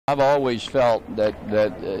I've always felt that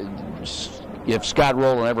if Scott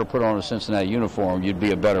Rowland ever put on a Cincinnati uniform, you'd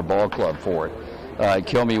be a better ball club for it. It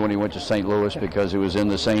killed me when he went to St. Louis because it was in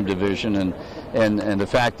the same division, and the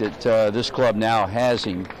fact that this club now has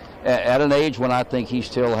him at an age when I think he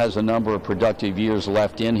still has a number of productive years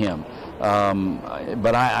left in him.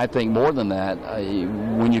 But I think more than that,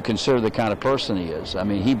 when you consider the kind of person he is, I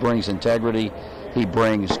mean, he brings integrity, he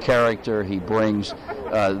brings character, he brings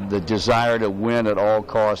the desire to win at all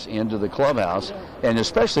costs into the clubhouse, and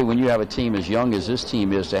especially when you have a team as young as this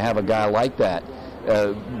team is, to have a guy like that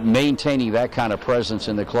maintaining that kind of presence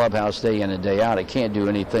in the clubhouse day in and day out, it can't do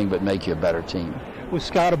anything but make you a better team. With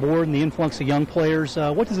Scott aboard and the influx of young players,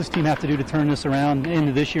 what does this team have to do to turn this around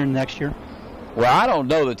into this year and next year? Well, I don't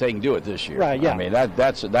know that they can do it this year. Right, yeah. I mean,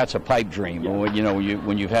 that's a pipe dream. Yeah.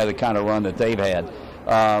 When you've had the kind of run that they've had.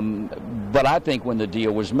 But I think when the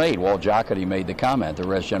deal was made, Walt Jocketty made the comment, the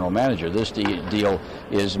Reds general manager, this deal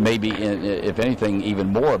is maybe, if anything, even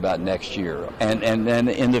more about next year and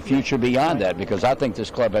in the future beyond that, because I think this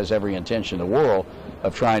club has every intention in the world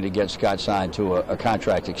of trying to get Scott signed to a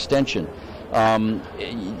contract extension.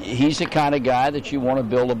 He's the kind of guy that you want to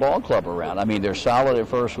build a ball club around. I mean, they're solid at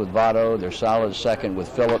first with Votto, they're solid at second with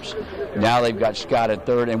Phillips. Now they've got Scott at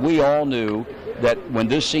third, and we all knew that when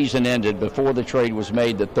this season ended, before the trade was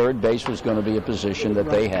made, the third base was going to be a position that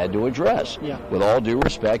they had to address. Yeah. With all due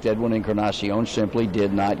respect, Edwin Encarnacion simply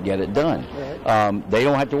did not get it done. Right. They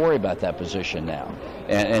don't have to worry about that position now.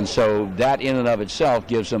 And so that in and of itself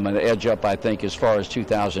gives them an edge up, I think, as far as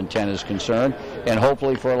 2010 is concerned, and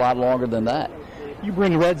hopefully for a lot longer than that. You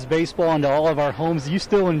bring Reds baseball into all of our homes. Do you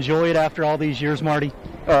still enjoy it after all these years, Marty?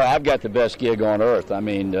 I've got the best gig on earth. I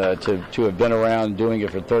mean, to have been around doing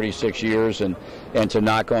it for 36 years and to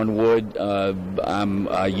knock on wood, I'm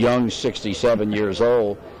a young 67 years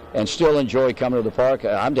old and still enjoy coming to the park.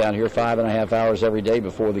 I'm down here 5.5 hours every day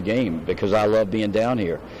before the game because I love being down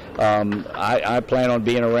here. I plan on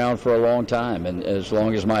being around for a long time, and as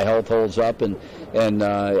long as my health holds up, and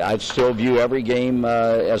I still view every game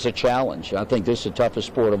as a challenge. I think this is the toughest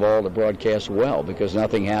sport of all to broadcast well because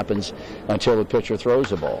nothing happens until the pitcher throws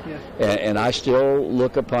the ball. Yeah. And I still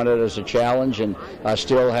look upon it as a challenge, and I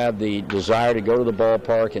still have the desire to go to the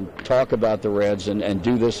ballpark and talk about the Reds and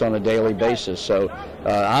do this on a daily basis. So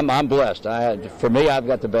I'm blessed. For me, I've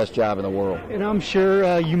got the best job in the world. And I'm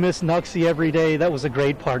sure you miss Nuxie every day. That was a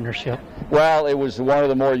great partnership. Well, it was one of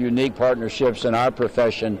the more unique partnerships in our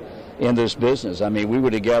profession in this business. I mean, we were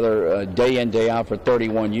together day in, day out for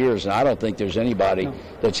 31 years, and I don't think there's anybody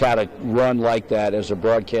that's had a run like that as a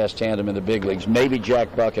broadcast tandem in the big leagues. Maybe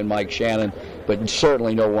Jack Buck and Mike Shannon, but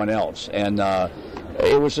certainly no one else. And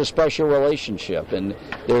it was a special relationship, and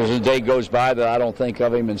there's a day goes by that I don't think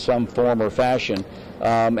of him in some form or fashion,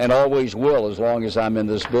 and always will as long as I'm in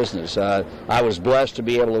this business. I was blessed to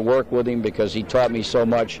be able to work with him because he taught me so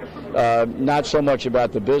much, not so much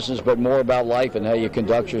about the business, but more about life and how you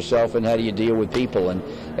conduct yourself and how do you deal with people.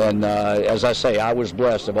 And as I say, I was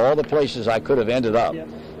blessed. Of all the places I could have ended up,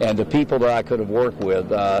 and the people that I could have worked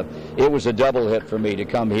with, it was a double hit for me to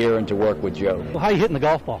come here and to work with Joe. Well, how are you hitting the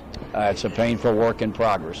golf ball? It's a painful work in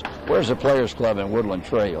progress. Where's the Players Club in Woodland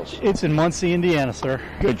Trails? It's in Muncie, Indiana, sir.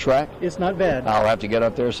 Good track? It's not bad. I'll have to get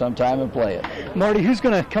up there sometime and play it. Marty, who's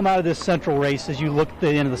going to come out of this Central race as you look at the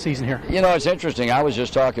end of the season here? You know, it's interesting. I was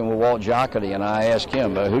just talking with Walt Jocketty, and I asked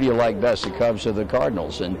him, who do you like best, the Cubs or the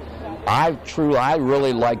Cardinals? And I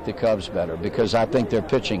really like the Cubs better because I think their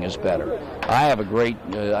pitching is better. I have a great.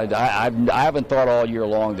 I haven't thought all year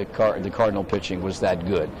long that the Cardinal pitching was that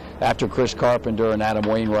good. After Chris Carpenter and Adam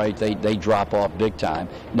Wainwright, they drop off big time.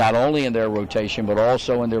 Not only in their rotation, but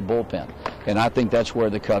also in their bullpen. And I think that's where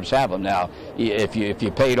the Cubs have them. Now, if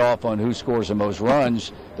you paid off on who scores the most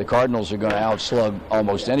runs, the Cardinals are going to outslug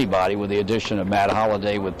almost anybody with the addition of Matt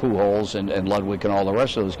Holliday with Pujols and Ludwig and all the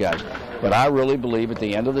rest of those guys. But I really believe at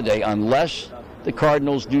the end of the day, unless the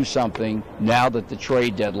Cardinals do something now that the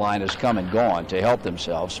trade deadline has come and gone to help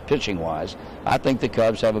themselves pitching-wise, I think the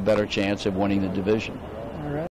Cubs have a better chance of winning the division.